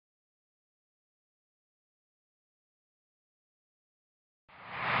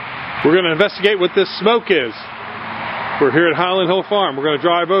We're going to investigate what this smoke is. We're here at Highland Hill Farm. We're going to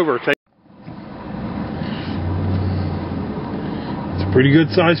drive over. It's a pretty good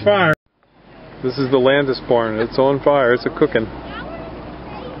sized fire. This is the Landis barn. It's on fire. It's cooking.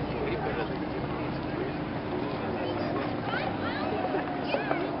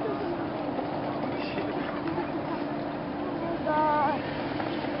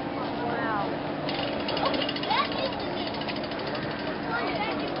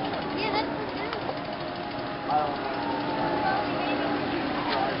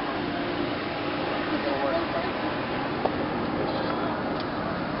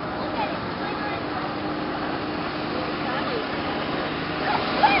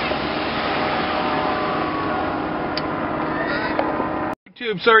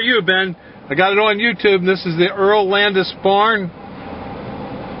 YouTube, so are you, Ben. I got it on YouTube. This is the Earl Landis barn,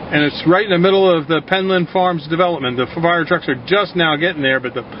 and it's right in the middle of the Penland Farms development. The fire trucks are just now getting there,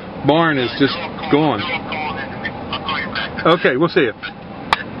 but the barn is just gone. Okay, we'll see you.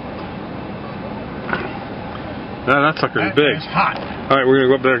 That sucker is big. It's hot. All right, we're gonna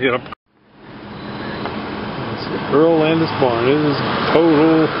go up there and get up. That's the Earl Landis barn. It is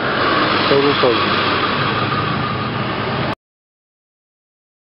total.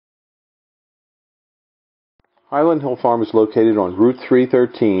 Highland Hill Farm is located on Route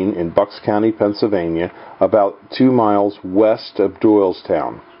 313 in Bucks County, Pennsylvania, about 2 miles west of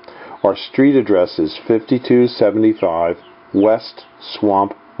Doylestown. Our street address is 5275 West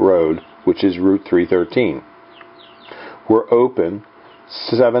Swamp Road, which is Route 313. We're open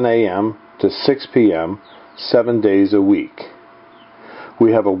 7 a.m. to 6 p.m. 7 days a week.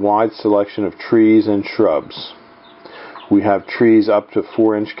 We have a wide selection of trees and shrubs. We have trees up to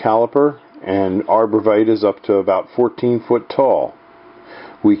 4-inch caliper and arborvitaes up to about 14 foot tall.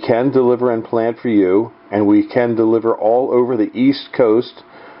 We can deliver and plant for you, and we can deliver all over the East Coast,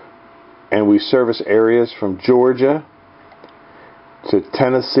 and we service areas from Georgia to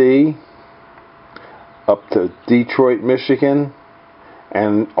Tennessee up to Detroit, Michigan,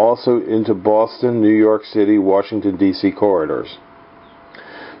 and also into Boston, New York City, Washington, D.C. corridors.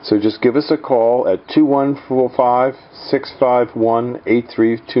 So just give us a call at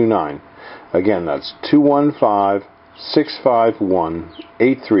 215-651-8329. Again, that's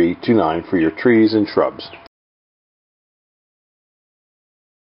 215-651-8329 for your trees and shrubs.